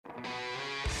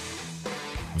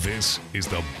This is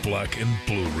the Black and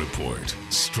Blue Report,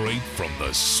 straight from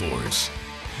the source.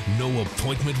 No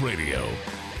appointment radio,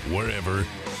 wherever,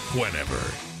 whenever.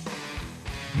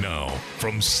 Now,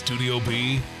 from Studio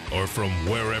B or from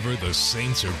wherever the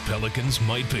Saints or Pelicans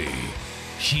might be,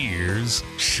 here's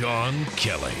Sean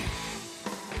Kelly.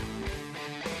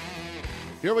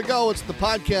 Here we go. It's the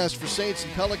podcast for Saints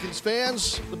and Pelicans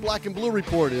fans. The Black and Blue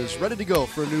Report is ready to go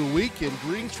for a new week. And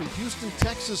greetings from Houston,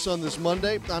 Texas on this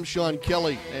Monday. I'm Sean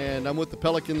Kelly, and I'm with the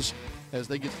Pelicans as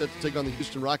they get set to take on the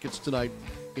Houston Rockets tonight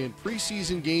in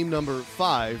preseason game number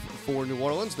 5 for New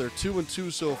Orleans. They're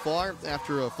 2-2 so far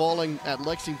after falling at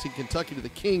Lexington, Kentucky to the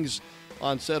Kings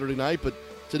on Saturday night. But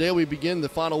today we begin the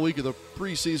final week of the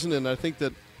preseason, and I think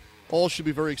that all should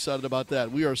be very excited about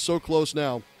that. We are so close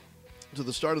now to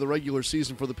the start of the regular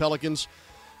season for the Pelicans.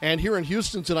 And here in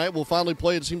Houston tonight, we'll finally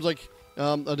play, it seems like,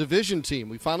 a division team.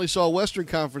 We finally saw a Western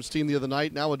Conference team the other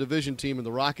night, now a division team in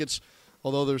the Rockets,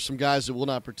 although there's some guys that will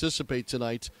not participate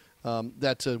tonight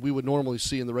that we would normally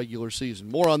see in the regular season.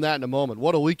 More on that in a moment.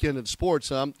 What a weekend in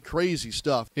sports, crazy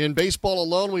stuff. In baseball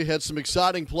alone, we had some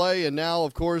exciting play, and now,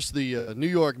 of course, the New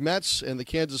York Mets and the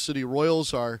Kansas City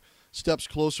Royals are steps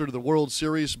closer to the World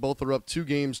Series. Both are up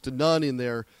 2-0 in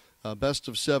their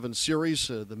best-of-7 series.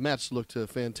 The Mets looked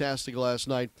fantastic last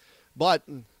night, but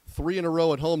 3 in a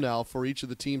row at home now for each of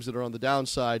the teams that are on the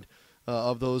downside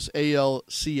of those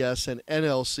ALCS and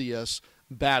NLCS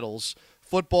battles.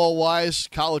 Football-wise,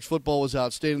 college football was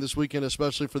outstanding this weekend,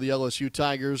 especially for the LSU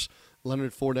Tigers.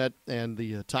 Leonard Fournette and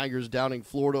the Tigers downing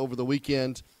Florida over the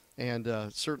weekend, and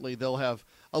certainly they'll have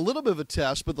a little bit of a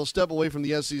test, but they'll step away from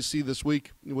the SEC this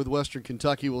week with Western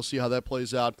Kentucky. We'll see how that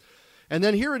plays out. And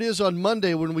then here it is on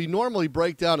Monday when we normally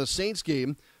break down a Saints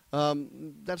game.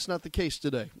 That's not the case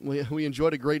today. We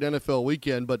enjoyed a great NFL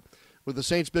weekend, but with the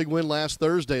Saints' big win last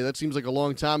Thursday, that seems like a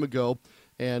long time ago,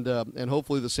 and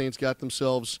hopefully the Saints got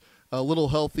themselves a little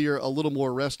healthier, a little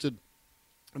more rested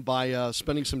by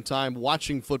spending some time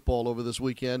watching football over this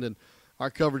weekend. And our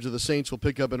coverage of the Saints will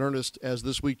pick up in earnest as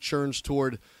this week churns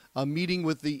toward a meeting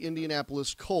with the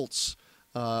Indianapolis Colts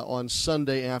on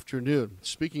Sunday afternoon.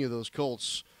 Speaking of those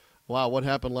Colts, wow, what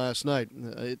happened last night?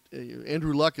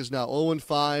 Andrew Luck is now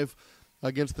 0-5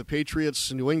 against the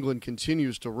Patriots. New England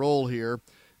continues to roll here,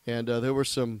 and there were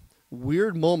some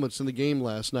weird moments in the game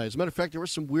last night. As a matter of fact, there were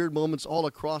some weird moments all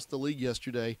across the league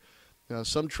yesterday.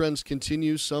 Some trends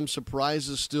continue. Some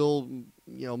surprises still,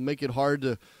 make it hard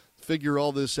to figure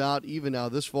all this out, even now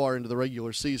this far into the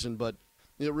regular season. But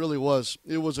it really was.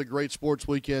 It was a great sports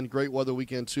weekend, great weather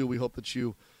weekend, too. We hope that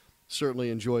you certainly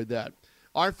enjoyed that.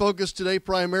 Our focus today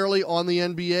primarily on the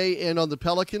NBA and on the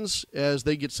Pelicans as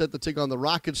they get set to take on the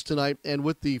Rockets tonight. And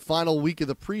with the final week of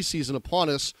the preseason upon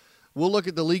us, we'll look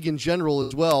at the league in general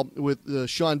as well with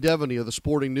Sean Devaney of the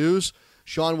Sporting News.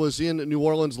 Sean was in New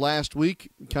Orleans last week,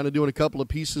 kind of doing a couple of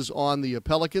pieces on the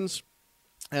Pelicans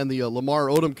and the Lamar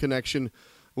Odom connection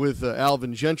with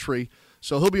Alvin Gentry.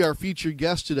 So he'll be our featured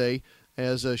guest today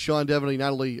as Sean Devaney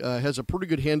not only has a pretty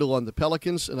good handle on the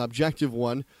Pelicans, an objective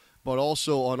one, but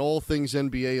also on all things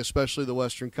NBA, especially the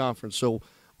Western Conference. So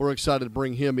we're excited to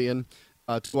bring him in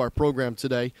to our program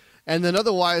today. And then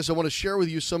otherwise, I want to share with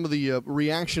you some of the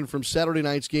reaction from Saturday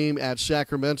night's game at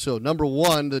Sacramento. Number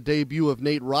one, the debut of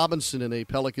Nate Robinson in a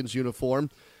Pelicans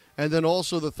uniform. And then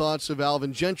also the thoughts of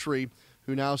Alvin Gentry,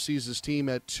 who now sees his team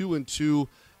at 2-2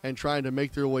 and trying to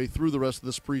make their way through the rest of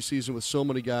this preseason with so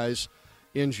many guys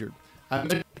injured.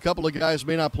 A couple of guys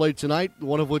may not play tonight,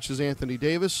 one of which is Anthony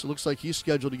Davis. It looks like he's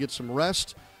scheduled to get some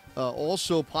rest.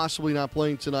 Also possibly not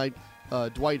playing tonight,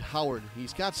 Dwight Howard.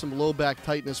 He's got some low back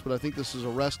tightness, but I think this is a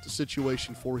rest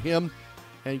situation for him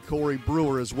and Corey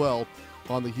Brewer as well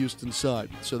on the Houston side.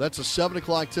 So that's a 7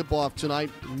 o'clock tip-off tonight.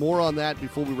 More on that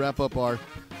before we wrap up our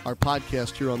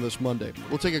podcast here on this Monday.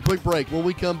 We'll take a quick break. When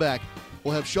we come back,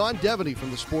 we'll have Sean Devaney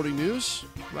from the Sporting News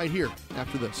right here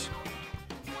after this.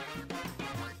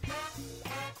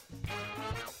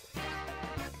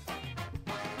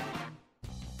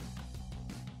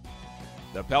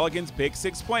 The Pelicans Pick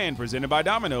 6 plan presented by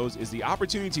Domino's is the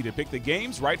opportunity to pick the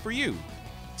games right for you.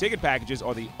 Ticket packages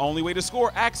are the only way to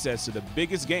score access to the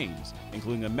biggest games,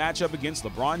 including a matchup against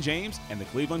LeBron James and the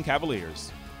Cleveland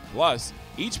Cavaliers. Plus,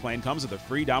 each plan comes with a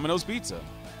free Domino's pizza.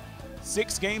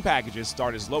 6 game packages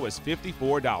start as low as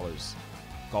 $54.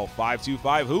 Call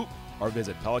 525-HOOP or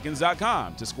visit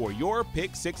Pelicans.com to score your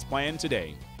Pick 6 plan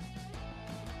today.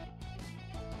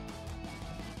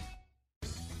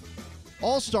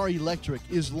 All-Star Electric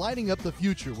is lighting up the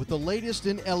future with the latest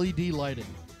in LED lighting.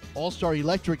 All-Star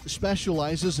Electric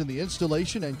specializes in the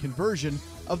installation and conversion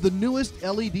of the newest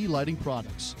LED lighting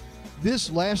products.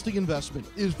 This lasting investment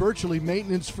is virtually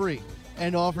maintenance-free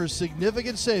and offers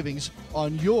significant savings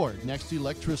on your next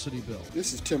electricity bill.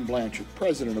 This is Tim Blanchard,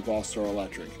 president of All-Star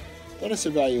Electric. Let us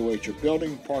evaluate your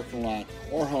building, parking lot,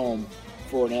 or home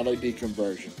for an LED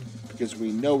conversion, because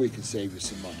we know we can save you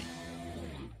some money.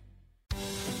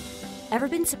 Ever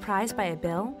been surprised by a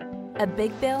bill? A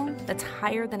big bill that's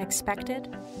higher than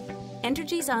expected?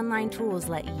 Entergy's online tools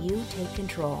let you take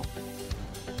control.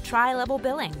 Try level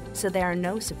billing so there are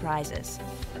no surprises.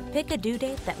 Pick a due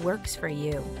date that works for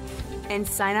you. And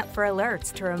sign up for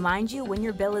alerts to remind you when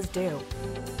your bill is due.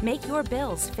 Make your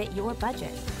bills fit your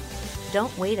budget.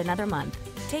 Don't wait another month.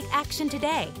 Take action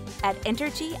today at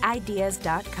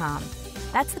EnergyIdeas.com.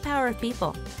 That's the power of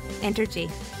people.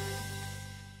 Entergy.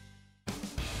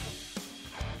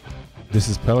 This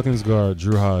is Pelicans guard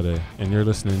Drew Holiday, and you're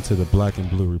listening to the Black and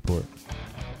Blue Report.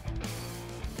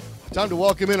 Time to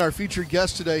welcome in our featured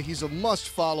guest today. He's a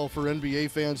must-follow for NBA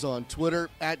fans on Twitter,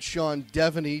 at Sean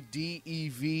Deveney,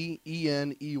 Deveney.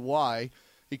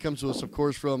 He comes to us, of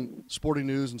course, from Sporting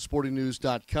News and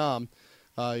SportingNews.com.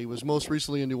 He was most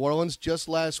recently in New Orleans just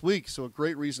last week, so a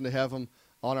great reason to have him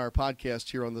on our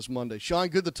podcast here on this Monday. Sean,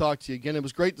 good to talk to you again. It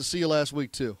was great to see you last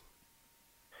week, too.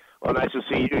 Well, nice to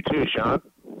see you, too, Sean.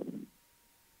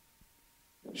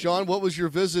 Sean, what was your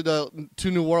visit to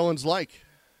New Orleans like?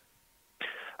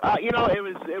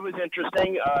 It was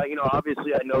interesting.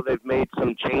 Obviously I know they've made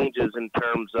some changes in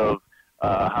terms of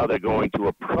how they're going to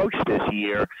approach this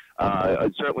year.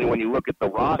 Certainly when you look at the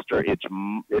roster, it's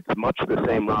much the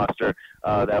same roster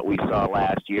that we saw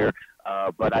last year.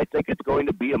 But I think it's going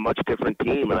to be a much different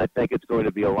team, and I think it's going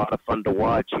to be a lot of fun to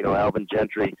watch. Alvin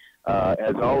Gentry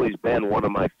has always been one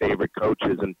of my favorite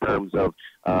coaches in terms of,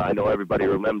 I know everybody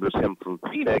remembers him from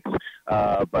Phoenix,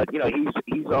 but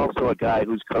he's also a guy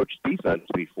who's coached defense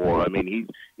before. I mean,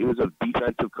 he was a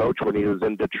defensive coach when he was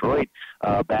in Detroit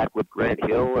back with Grant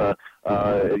Hill,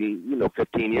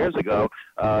 15 years ago,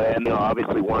 and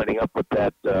obviously winding up with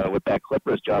that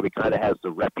Clippers job, he kind of has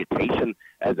the reputation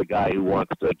as a guy who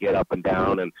wants to get up and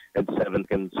down and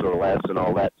seconds or less and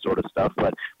all that sort of stuff.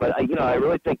 But I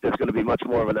really think there's going to be much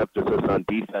more of an emphasis on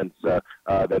defense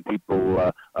than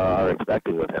people are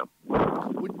expecting with him.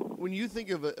 When you think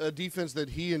of a defense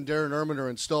that he and Darren Erman are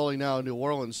installing now in New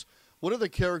Orleans, what are the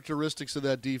characteristics of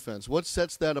that defense? What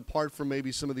sets that apart from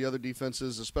maybe some of the other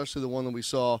defenses, especially the one that we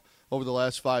saw over the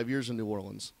last 5 years in New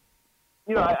Orleans?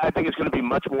 I think it's going to be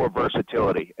much more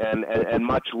versatility and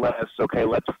much less, okay,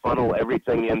 let's funnel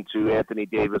everything into Anthony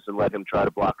Davis and let him try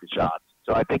to block the shots.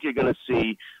 So I think you're going to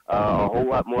see a whole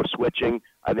lot more switching.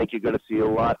 I think you're going to see a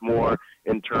lot more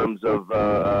in terms of,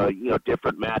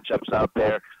 different matchups out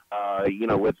there.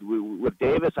 With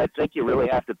Davis, I think you really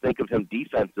have to think of him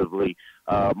defensively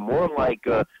more like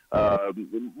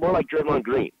Draymond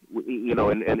Green,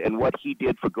 and what he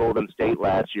did for Golden State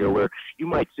last year, where you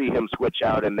might see him switch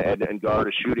out and guard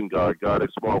a shooting guard a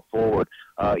small forward.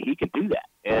 He can do that,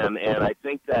 and I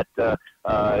think that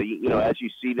as you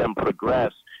see them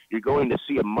progress, you're going to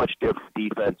see a much different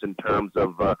defense in terms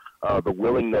of the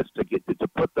willingness to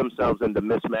put themselves into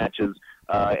mismatches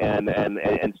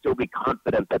and still be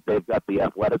confident that they've got the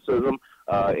athleticism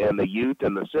and the youth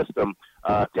and the system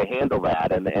to handle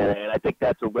that. And I think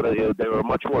that's they were a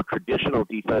much more traditional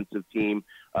defensive team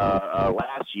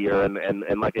last year.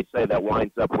 And like I say, that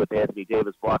winds up with Anthony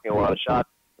Davis blocking a lot of shots.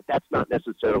 But that's not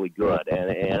necessarily good.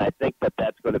 And I think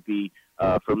that's going to be,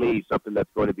 for me, something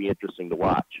that's going to be interesting to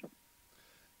watch.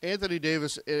 Anthony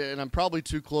Davis, and I'm probably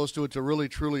too close to it to really,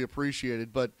 truly appreciate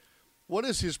it, but what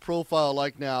is his profile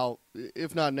like now,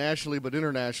 if not nationally, but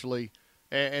internationally,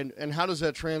 and how does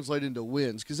that translate into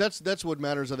wins? Because that's what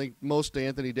matters, I think, most to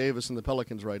Anthony Davis and the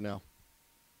Pelicans right now.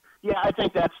 Yeah, I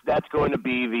think that's going to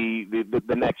be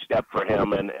the next step for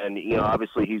him, and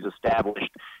obviously he's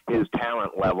established his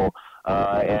talent level,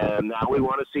 and now we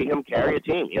want to see him carry a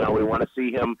team. We want to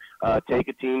see him take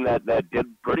a team that did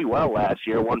pretty well last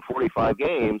year, won 45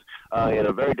 games in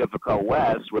a very difficult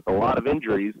West with a lot of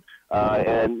injuries,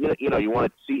 and you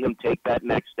want to see him take that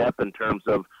next step in terms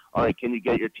of, all right, can you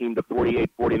get your team to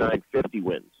 48, 49, 50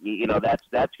 wins? That's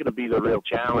going to be the real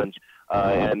challenge.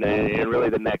 And really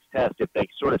the next test, if they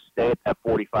sort of stay at that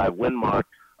 45 win mark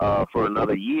for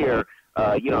another year,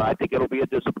 I think it'll be a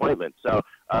disappointment. So,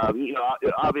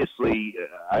 obviously,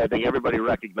 I think everybody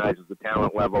recognizes the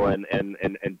talent level and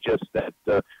just that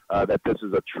this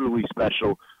is a truly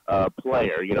special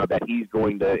player, that he's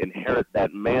going to inherit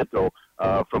that mantle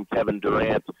from Kevin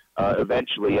Durant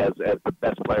eventually as the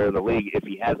best player in the league. If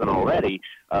he hasn't already,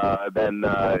 then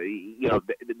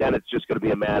it's just going to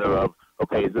be a matter of,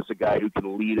 okay, is this a guy who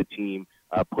can lead a team,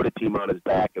 put a team on his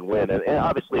back and win? And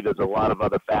obviously there's a lot of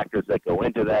other factors that go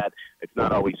into that. It's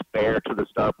not always fair to the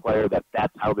star player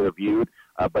that's how they're viewed.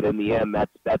 but in the end,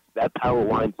 that's how it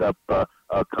winds up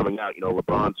coming out. You know,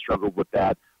 LeBron struggled with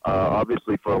that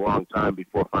obviously for a long time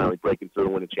before finally breaking through to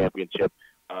win a championship,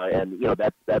 and you know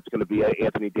that's going to be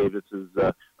Anthony Davis's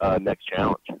next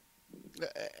challenge.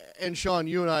 And Sean,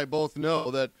 you and I both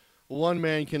know that one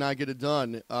man cannot get it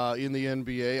done in the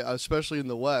NBA, especially in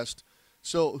the West.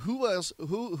 So who else?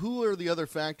 Who are the other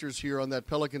factors here on that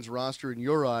Pelicans roster in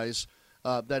your eyes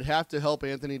that have to help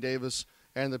Anthony Davis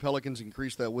and the Pelicans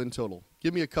increase that win total?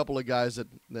 Give me a couple of guys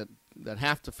that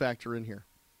have to factor in here.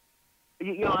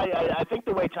 You know, I think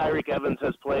the way Tyreke Evans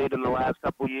has played in the last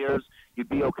couple of years, you'd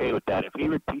be okay with that. If he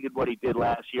repeated what he did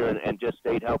last year and just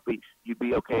stayed healthy, you'd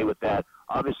be okay with that.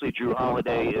 Obviously, Jrue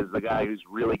Holiday is the guy who's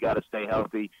really got to stay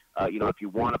healthy. You know, if you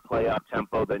want to play up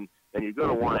tempo, then you're going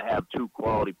to want to have two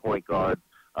quality point guards.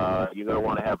 You're going to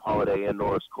want to have Holiday and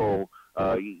Norris Cole,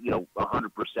 100%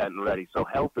 and ready. So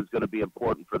health is going to be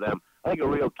important for them. I think a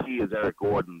real key is Eric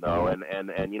Gordon, though,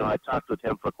 and you know, I talked with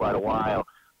him for quite a while,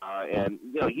 and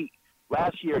you know,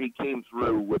 last year he came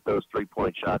through with those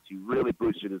three-point shots. He really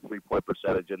boosted his three-point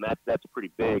percentage, and that's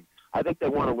pretty big. I think they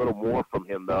want a little more from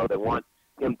him, though. They want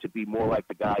him to be more like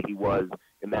the guy he was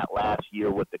in that last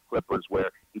year with the Clippers, where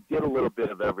he did a little bit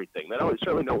of everything. They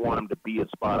certainly don't want him to be a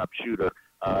spot-up shooter,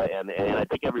 and I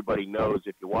think everybody knows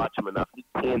if you watch him enough, he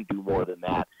can do more than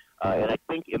that. And I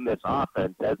think in this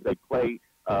offense, as they play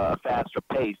a faster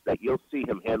pace, that you'll see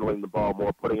him handling the ball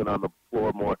more, putting it on the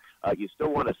floor more. You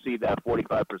still want to see that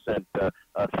 45%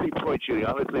 three-point shooting.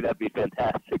 Obviously, that'd be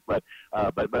fantastic, but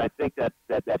I think that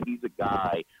he's a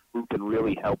guy who can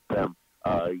really help them,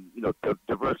 to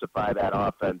diversify that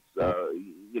offense,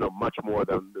 much more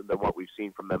than what we've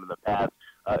seen from them in the past,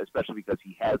 especially because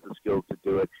he has the skills to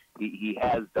do it. He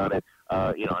has done it.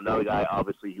 Another guy,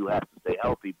 obviously, who has to stay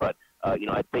healthy, but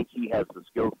I think he has the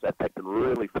skill set that can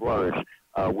really flourish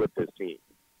with this team.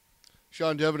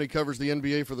 Sean Devaney covers the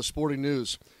NBA for the Sporting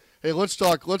News. Hey, let's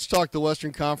talk the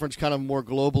Western Conference kind of more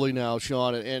globally now,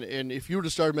 Sean. And if you were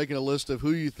to start making a list of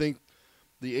who you think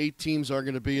the 8 teams are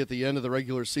going to be at the end of the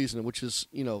regular season, which is,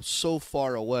 so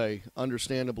far away,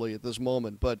 understandably, at this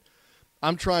moment. But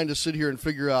I'm trying to sit here and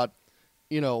figure out,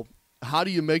 how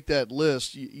do you make that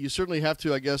list? You certainly have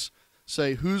to, I guess,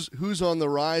 say who's on the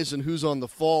rise and who's on the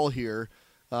fall here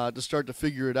to start to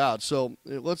figure it out. So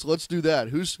let's do that.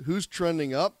 Who's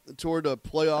trending up toward a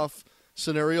playoff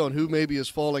scenario and who maybe is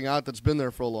falling out that's been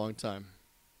there for a long time?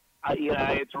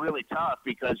 It's really tough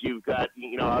because you've got,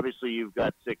 obviously you've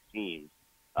got 6 teams.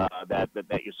 That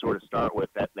you sort of start with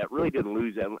that really didn't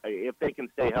lose them. If they can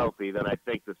stay healthy, then I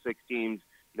think the 6 teams,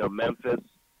 Memphis,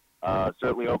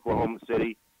 certainly Oklahoma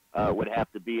City would have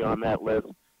to be on that list.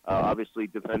 Obviously,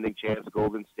 defending champs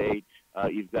Golden State.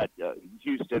 You've got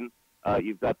Houston.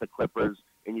 You've got the Clippers,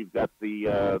 and you've got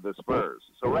the Spurs.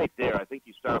 So right there, I think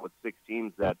you start with 6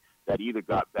 teams that either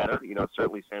got better.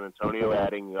 Certainly San Antonio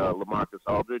adding LaMarcus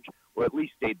Aldridge, or at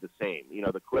least stayed the same.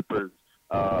 The Clippers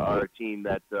are a team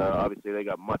that obviously they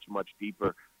got much, much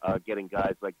deeper, getting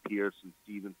guys like Pierce and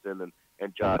Stevenson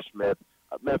and Josh Smith.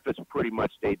 Memphis pretty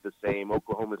much stayed the same.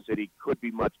 Oklahoma City could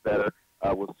be much better.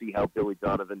 We'll see how Billy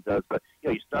Donovan does. But,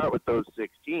 you start with those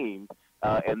 6 teams,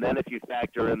 and then if you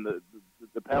factor in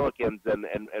the Pelicans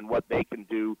and what they can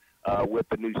do with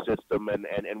the new system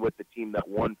and with the team that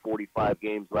won 45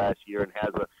 games last year and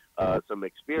has some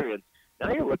experience,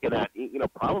 now you're looking at,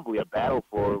 probably a battle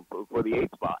for the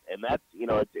 8th spot, and that's,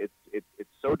 it's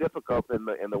so difficult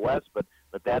in the West, but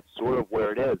that's sort of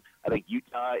where it is. I think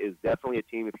Utah is definitely a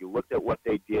team. If you looked at what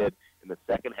they did in the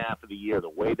second half of the year, the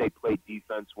way they played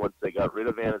defense once they got rid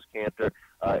of Enes Kanter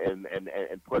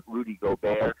and put Rudy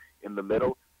Gobert in the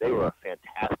middle, they were a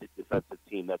fantastic defensive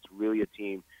team. That's really a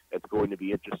team that's going to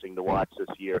be interesting to watch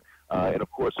this year. And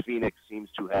of course, Phoenix seems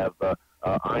to have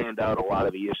ironed out a lot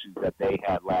of the issues that they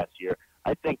had last year.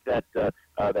 I think that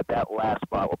that last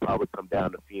spot will probably come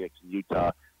down to Phoenix and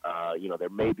Utah. There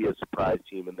may be a surprise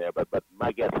team in there, but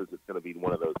my guess is it's going to be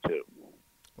one of those 2.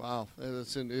 Wow,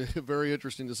 that's very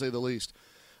interesting to say the least.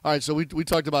 All right, so we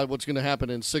talked about what's going to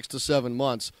happen in 6 to 7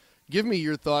 months. Give me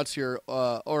your thoughts here,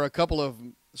 or a couple of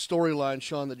storylines,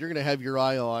 Sean, that you're going to have your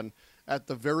eye on at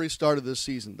the very start of this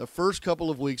season. The first couple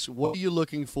of weeks, what are you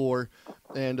looking for,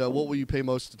 and what will you pay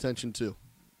most attention to?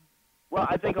 Well,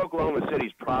 I think Oklahoma City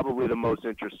is probably the most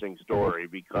interesting story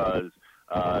because,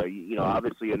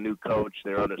 obviously a new coach.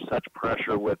 They're under such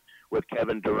pressure with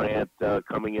Kevin Durant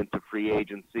coming into free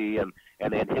agency and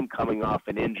him coming off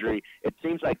an injury. It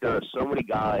seems like there are so many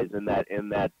guys in that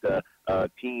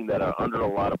team that are under a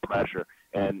lot of pressure.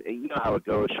 And you know how it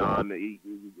goes, Sean.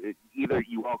 Either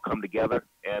you all come together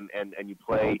and you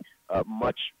play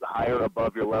much higher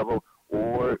above your level,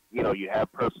 or you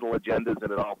have personal agendas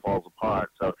and it all falls apart.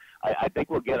 So I think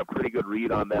we'll get a pretty good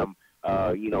read on them,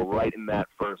 right in that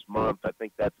first month. I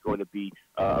think that's going to be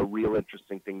a real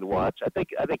interesting thing to watch. I think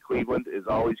Cleveland is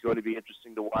always going to be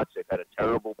interesting to watch. They've had a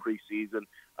terrible preseason.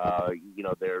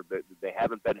 They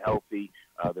haven't been healthy.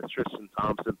 The Tristan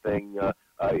Thompson thing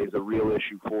is a real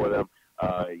issue for them.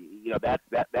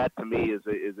 That to me is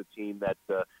a team that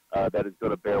is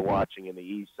going to bear watching in the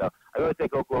East. So I really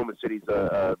think Oklahoma City's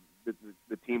the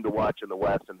team to watch in the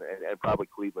West, and probably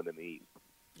Cleveland in the East.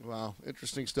 Wow,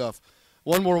 interesting stuff.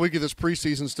 One more week of this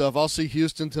preseason stuff. I'll see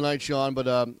Houston tonight, Sean, but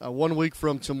 1 week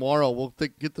from tomorrow we'll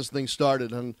get this thing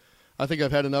started, and I think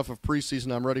I've had enough of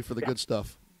preseason. I'm ready for the good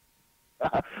stuff.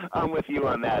 I'm with you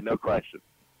on that, no question.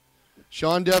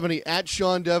 Sean Devaney, at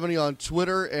Sean Devaney on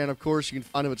Twitter, and, of course, you can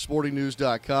find him at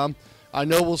sportingnews.com. I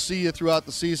know we'll see you throughout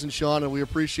the season, Sean, and we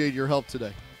appreciate your help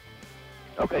today.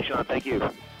 Okay, Sean, thank you.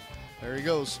 There he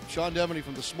goes, Sean Devaney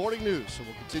from the Sporting News. So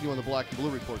we'll continue on the Black and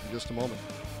Blue Report in just a moment.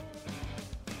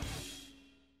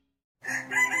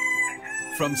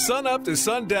 From sunup to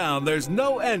sundown, there's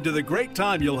no end to the great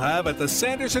time you'll have at the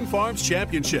Sanderson Farms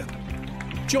Championship.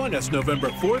 Join us November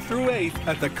 4th through 8th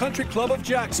at the Country Club of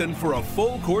Jackson for a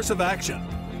full course of action.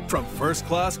 From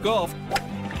first-class golf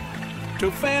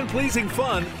to fan-pleasing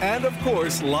fun and, of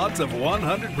course, lots of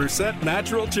 100%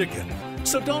 natural chicken.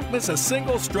 So don't miss a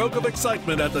single stroke of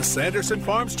excitement at the Sanderson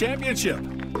Farms Championship.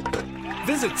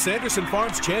 Visit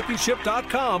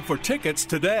SandersonFarmsChampionship.com for tickets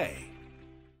today.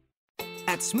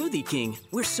 At Smoothie King,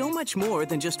 we're so much more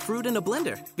than just fruit in a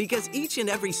blender, because each and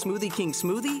every Smoothie King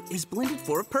smoothie is blended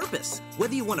for a purpose.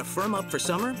 Whether you want to firm up for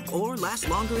summer or last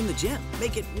longer in the gym,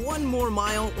 make it one more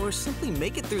mile, or simply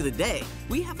make it through the day,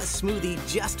 we have a smoothie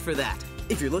just for that.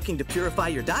 If you're looking to purify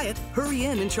your diet, hurry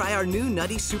in and try our new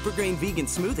Nutty Super Grain Vegan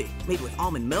Smoothie, made with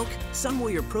almond milk, Sun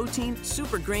Warrior protein,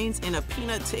 super grains, and a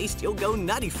peanut taste you'll go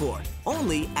nutty for.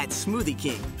 Only at Smoothie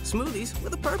King. Smoothies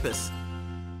with a purpose.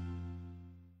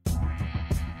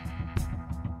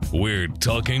 We're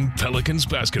talking Pelicans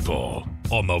basketball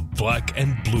on the Black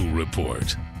and Blue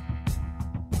Report.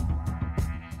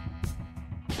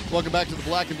 Welcome back to the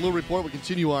Black and Blue Report. We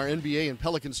continue our NBA and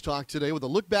Pelicans talk today with a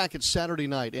look back at Saturday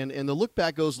night. And the look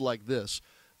back goes like this.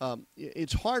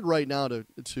 It's hard right now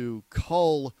to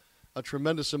cull a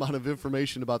tremendous amount of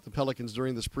information about the Pelicans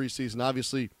during this preseason.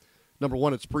 Obviously, number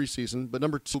one, it's preseason. But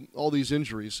number two, all these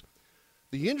injuries.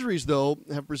 The injuries, though,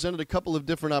 have presented a couple of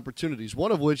different opportunities,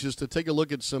 one of which is to take a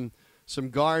look at some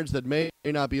guards that may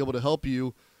not be able to help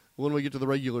you when we get to the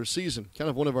regular season. Kind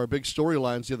of one of our big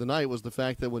storylines the other night was the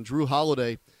fact that when Drew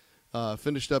Holiday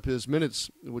finished up his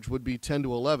minutes, which would be 10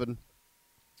 to 11,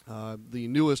 the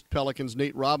newest Pelicans,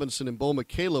 Nate Robinson and Bo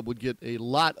McCaleb, would get a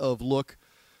lot of look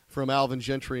from Alvin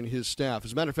Gentry and his staff.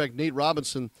 As a matter of fact, Nate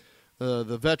Robinson,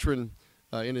 the veteran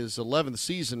in his 11th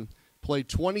season, played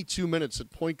 22 minutes at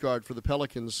point guard for the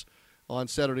Pelicans on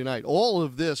Saturday night. All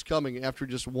of this coming after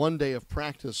just one day of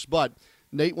practice. But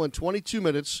Nate went 22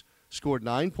 minutes, scored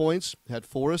 9 points, had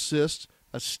 4 assists,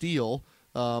 a steal,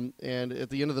 and at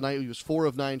the end of the night he was 4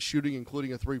 of 9 shooting,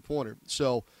 including a three-pointer.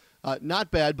 So not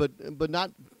bad, but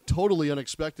not totally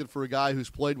unexpected for a guy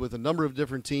who's played with a number of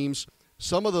different teams,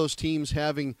 some of those teams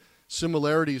having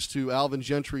similarities to Alvin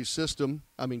Gentry's system.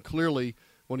 I mean, clearly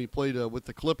when he played with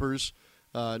the Clippers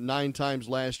 9 times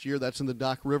last year. That's in the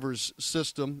Doc Rivers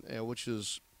system, which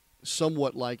is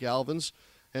somewhat like Alvin's.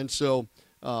 And so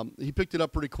he picked it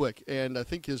up pretty quick. And I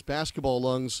think his basketball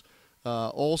lungs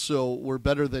also were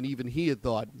better than even he had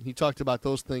thought. He talked about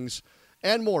those things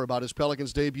and more about his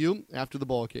Pelicans debut after the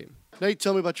ball game. Nate,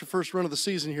 tell me about your first run of the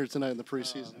season here tonight in the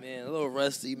preseason. Man, a little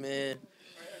rusty, man.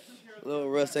 A little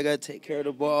rusty. I got to take care of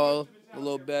the ball a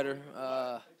little better,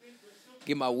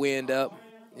 get my wind up.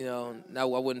 You know,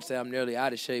 now I wouldn't say I'm nearly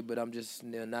out of shape, but I'm just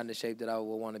not in the shape that I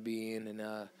would want to be in.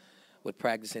 And with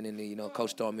practicing and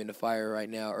coach throwing me in the fire right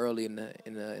now, early in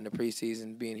the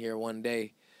preseason, being here one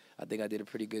day, I think I did a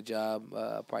pretty good job.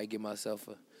 Probably give myself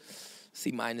a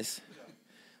C-.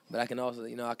 But I can also,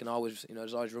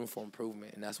 there's always room for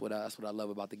improvement, and that's what I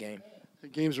love about the game. The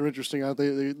games are interesting, aren't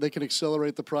they? They can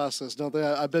accelerate the process, don't they?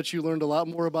 I bet you learned a lot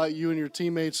more about you and your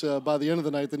teammates by the end of the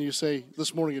night than you say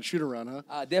this morning at shoot-around,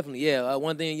 huh? Definitely, yeah.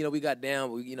 One thing, we got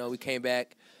down. We came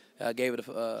back, gave it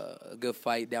a good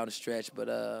fight down the stretch. But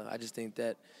I just think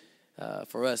that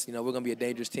for us, we're going to be a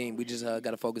dangerous team. We just got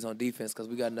to focus on defense because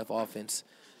we got enough offense.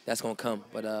 That's going to come.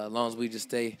 But as long as we just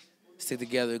stick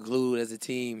together, glued as a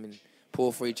team, and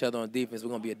pull for each other on defense, we're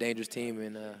going to be a dangerous team.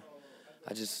 And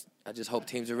I just hope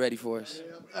teams are ready for us.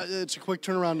 It's a quick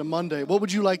turnaround to Monday. What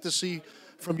would you like to see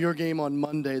from your game on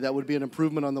Monday that would be an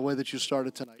improvement on the way that you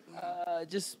started tonight?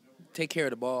 Just take care of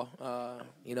the ball.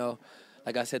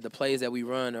 like I said, the plays that we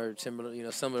run are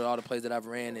similar, similar to all the plays that I've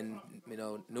ran and,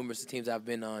 numerous teams I've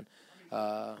been on.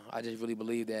 I just really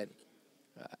believe that,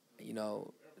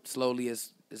 slowly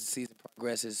as the season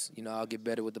progresses, I'll get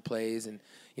better with the plays and,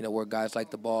 where guys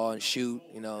like the ball and shoot,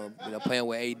 playing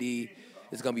with AD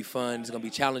is going to be fun. It's going to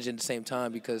be challenging at the same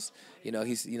time because,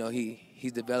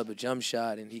 he's developed a jump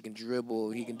shot and he can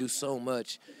dribble. He can do so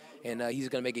much. And he's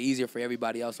going to make it easier for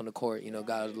everybody else on the court.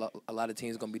 Guys, a lot of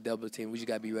teams are going to be double team. We just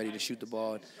got to be ready to shoot the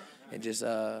ball. And just,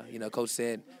 Coach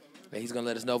said that he's going to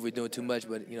let us know if we're doing too much,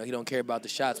 but, he don't care about the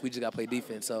shots. We just got to play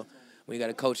defense. So when you got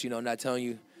a coach, not telling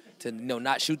you to,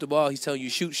 not shoot the ball, he's telling you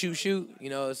shoot.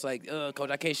 It's like,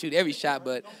 Coach, I can't shoot every shot.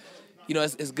 But,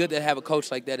 it's good to have a coach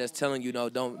like that that's telling you,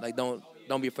 don't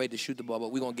be afraid to shoot the ball,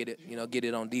 but we're going to get it, get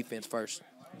it on defense first.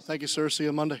 Thank you, sir. See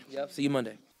you Monday. Yep, see you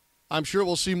Monday. I'm sure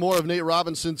we'll see more of Nate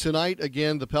Robinson tonight.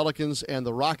 Again, the Pelicans and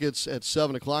the Rockets at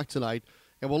 7 o'clock tonight.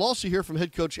 And we'll also hear from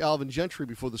head coach Alvin Gentry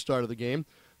before the start of the game.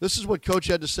 This is what Coach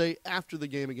had to say after the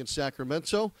game against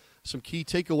Sacramento. Some key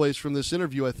takeaways from this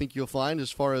interview I think you'll find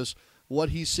as far as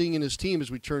what he's seeing in his team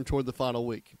as we turn toward the final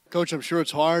week. Coach, I'm sure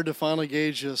it's hard to finally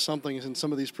gauge something in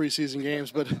some of these preseason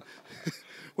games, but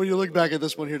when you look back at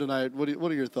this one here tonight, what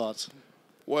are your thoughts?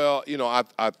 Well,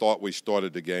 I thought we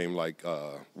started the game like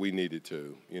we needed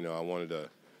to. I wanted to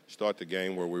start the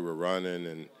game where we were running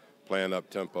and playing up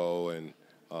tempo and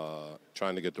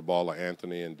trying to get the ball to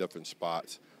Anthony in different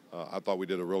spots. I thought we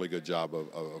did a really good job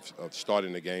of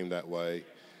starting the game that way.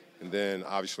 And then,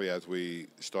 obviously, as we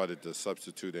started to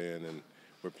substitute in and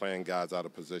we're playing guys out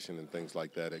of position and things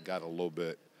like that, it got a little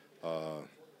bit, I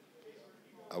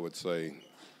would say,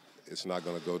 it's not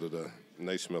going to go to the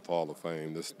Naismith Hall of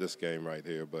Fame, this game right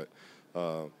here. But,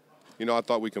 I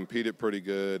thought we competed pretty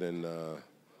good. And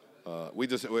we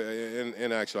just,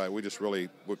 in actuality, we just really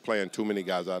were playing too many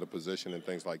guys out of position and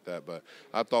things like that. But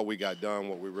I thought we got done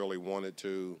what we really wanted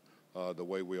to, the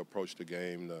way we approached the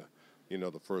game,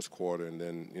 the first quarter. And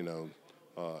then,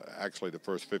 actually the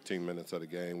first 15 minutes of the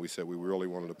game, we said we really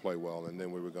wanted to play well. And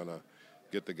then we were going to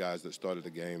get the guys that started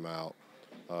the game out.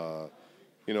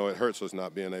 It hurts us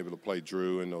not being able to play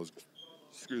Drew and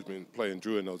playing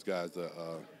Drew and those guys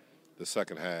the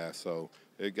second half. So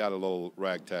it got a little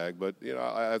ragtag. But,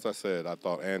 as I said, I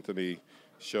thought Anthony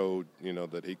showed,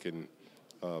 that he can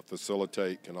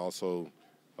facilitate, can also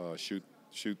shoot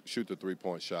the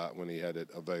three-point shot when he had it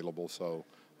available. So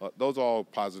those are all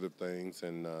positive things.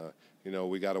 And,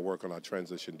 we got to work on our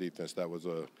transition defense.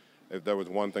 If there was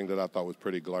one thing that I thought was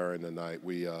pretty glaring tonight,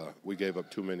 we gave up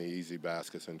too many easy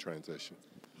baskets in transition.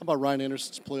 How about Ryan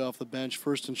Anderson's play off the bench,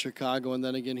 first in Chicago and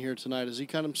then again here tonight? Has he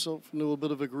kind of himself into a little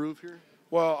bit of a groove here?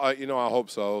 Well, I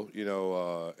hope so.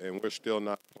 And we're still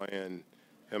not playing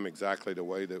him exactly the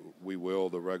way that we will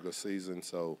the regular season,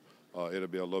 so it'll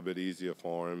be a little bit easier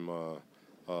for him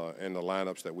in the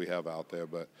lineups that we have out there.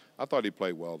 But I thought he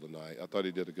played well tonight. I thought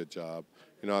he did a good job.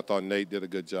 I thought Nate did a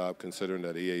good job considering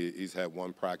that he's had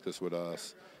one practice with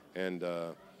us. And,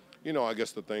 I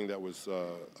guess the thing that was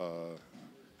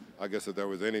I guess if there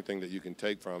was anything that you can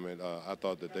take from it, I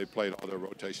thought that they played all their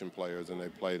rotation players and they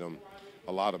played them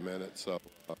a lot of minutes. So,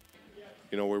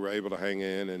 we were able to hang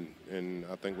in, and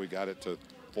I think we got it to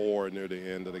 4 near the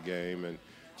end of the game and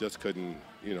just couldn't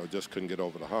get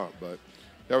over the hump. But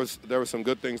there were some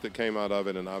good things that came out of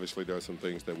it, and obviously there are some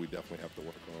things that we definitely have to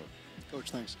work on. Coach,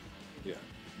 thanks. Yeah.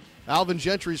 Alvin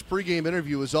Gentry's pregame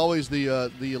interview is always the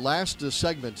last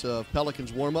segment of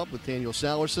Pelicans warm-up with Daniel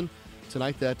Salerson.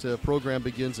 Tonight that program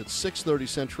begins at 6:30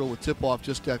 Central with tip-off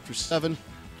just after 7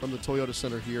 from the Toyota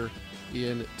Center here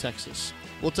in Texas.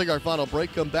 We'll take our final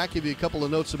break, come back, give you a couple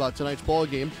of notes about tonight's ball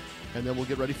game, and then we'll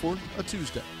get ready for a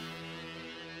Tuesday.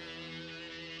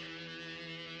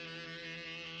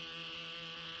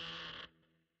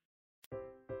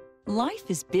 Life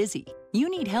is busy. You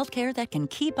need healthcare that can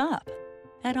keep up.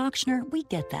 At Ochsner, we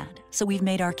get that, so we've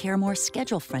made our care more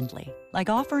schedule-friendly, like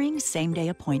offering same-day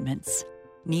appointments.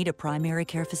 Need a primary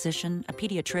care physician, a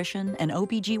pediatrician, an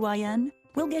OBGYN?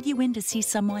 We'll get you in to see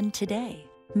someone today.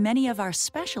 Many of our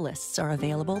specialists are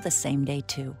available the same day,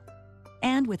 too.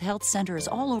 And with health centers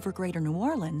all over Greater New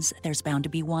Orleans, there's bound to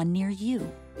be one near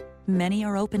you. Many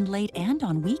are open late and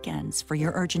on weekends for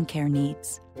your urgent care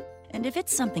needs. And if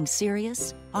it's something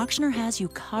serious, Ochsner has you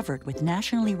covered with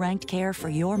nationally ranked care for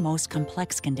your most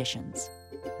complex conditions.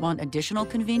 Want additional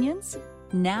convenience?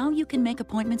 Now you can make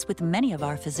appointments with many of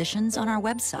our physicians on our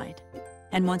website.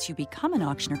 And once you become an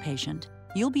Ochsner patient,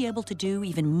 you'll be able to do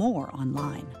even more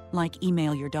online, like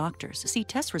email your doctors, see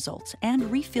test results, and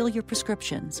refill your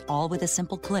prescriptions, all with a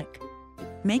simple click.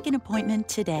 Make an appointment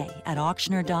today at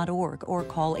Ochsner.org or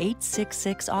call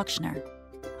 866-OCHSNER.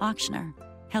 Ochsner,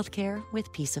 healthcare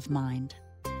with peace of mind.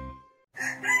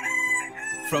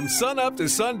 From sunup to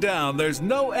sundown, there's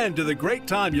no end to the great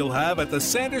time you'll have at the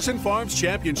Sanderson Farms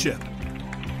Championship.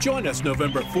 Join us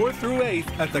November 4th through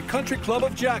 8th at the Country Club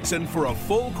of Jackson for a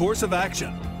full course of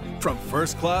action. From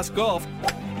first-class golf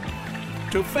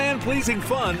to fan-pleasing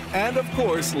fun and, of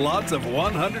course, lots of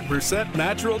 100%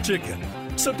 natural chicken.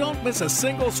 So don't miss a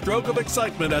single stroke of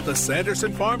excitement at the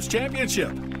Sanderson Farms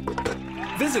Championship.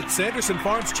 Visit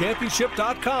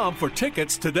SandersonFarmsChampionship.com for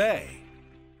tickets today.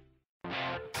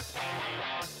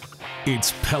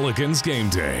 It's Pelicans game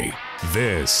day.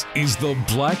 This is the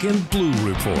Black and Blue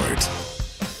Report.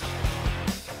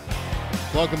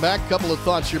 Welcome back. A couple of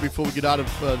thoughts here before we get out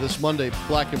of this Monday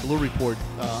Black and Blue Report.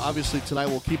 Obviously, tonight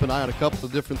we'll keep an eye on a couple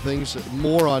of different things.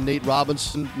 More on Nate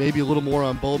Robinson, maybe a little more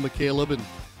on Bo McCaleb,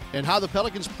 and how the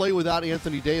Pelicans play without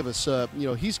Anthony Davis.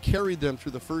 He's carried them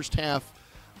through the first half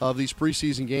of these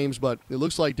preseason games, but it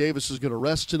looks like Davis is going to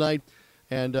rest tonight,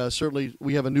 and certainly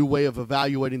we have a new way of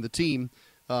evaluating the team.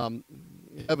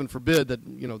 Heaven forbid that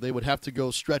they would have to go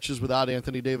stretches without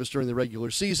Anthony Davis during the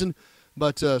regular season,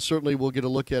 but certainly we'll get a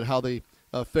look at how they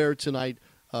fare tonight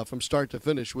from start to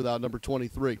finish without number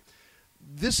 23.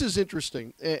 This is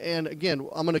interesting, and again,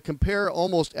 I'm going to compare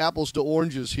almost apples to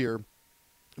oranges here,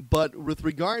 but with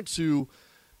regard to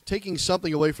taking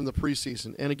something away from the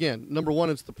preseason, and again, number one,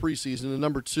 it's the preseason, and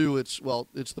number two, it's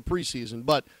the preseason,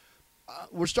 but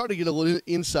we're starting to get a little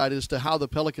insight as to how the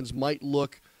Pelicans might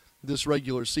look this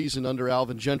regular season under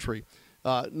Alvin Gentry.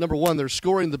 Number one, they're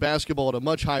scoring the basketball at a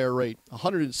much higher rate,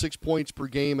 106 points per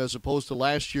game as opposed to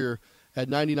last year at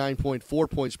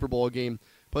 99.4 points per ball game.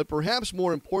 But perhaps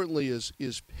more importantly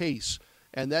is pace,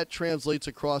 and that translates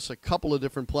across a couple of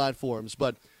different platforms.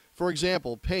 But, for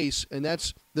example, pace, and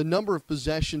that's the number of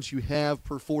possessions you have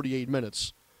per 48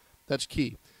 minutes. That's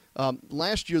key.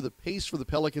 Last year, the pace for the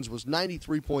Pelicans was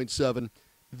 93.7.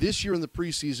 This year in the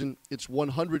preseason, it's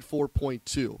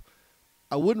 104.2.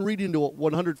 I wouldn't read into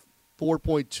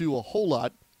 104.2 a whole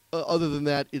lot. Other than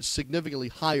that, it's significantly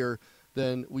higher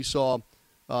than we saw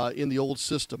in the old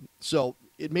system. So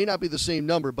it may not be the same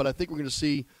number, but I think we're going to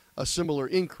see a similar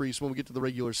increase when we get to the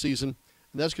regular season.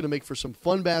 And that's going to make for some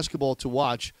fun basketball to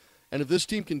watch. And if this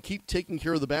team can keep taking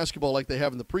care of the basketball like they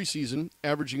have in the preseason,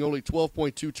 averaging only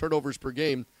 12.2 turnovers per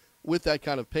game with that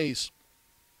kind of pace,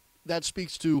 that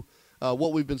speaks to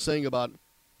what we've been saying about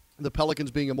the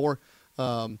Pelicans being a more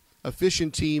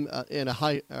efficient team and a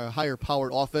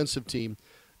higher-powered offensive team.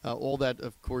 All that,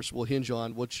 of course, will hinge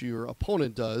on what your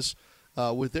opponent does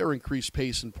with their increased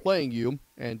pace in playing you,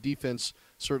 and defense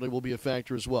certainly will be a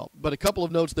factor as well. But a couple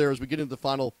of notes there as we get into the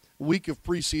final week of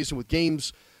preseason with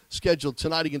games scheduled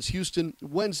tonight against Houston,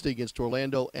 Wednesday against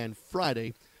Orlando, and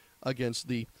Friday against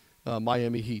the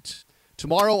Miami Heat.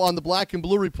 Tomorrow on the Black and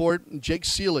Blue Report, Jake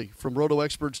Seeley from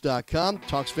RotoExperts.com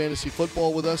talks fantasy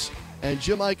football with us, and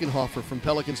Jim Eichenhofer from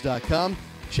Pelicans.com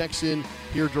checks in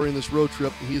here during this road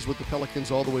trip. He's with the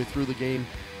Pelicans all the way through the game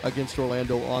against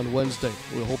Orlando on Wednesday.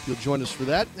 We hope you'll join us for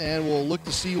that, and we'll look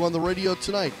to see you on the radio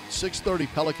tonight. 6:30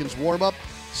 Pelicans warm-up,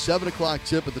 7 o'clock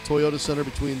tip at the Toyota Center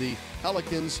between the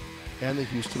Pelicans and the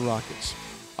Houston Rockets.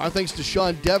 Our thanks to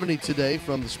Sean Devaney today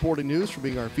from the Sporting News for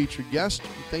being our featured guest.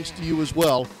 And thanks to you as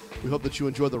well. We hope that you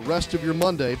enjoy the rest of your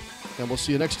Monday, and we'll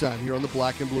see you next time here on the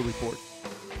Black and Blue Report.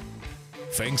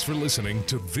 Thanks for listening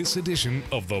to this edition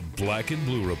of the Black and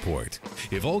Blue Report.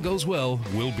 If all goes well,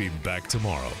 we'll be back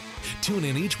tomorrow. Tune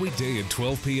in each weekday at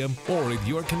 12 p.m. or at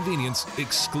your convenience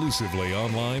exclusively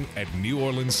online at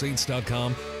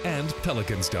NewOrleansSaints.com and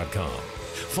Pelicans.com.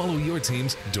 Follow your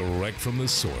teams direct from the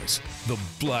source, the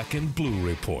Black and Blue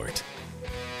Report.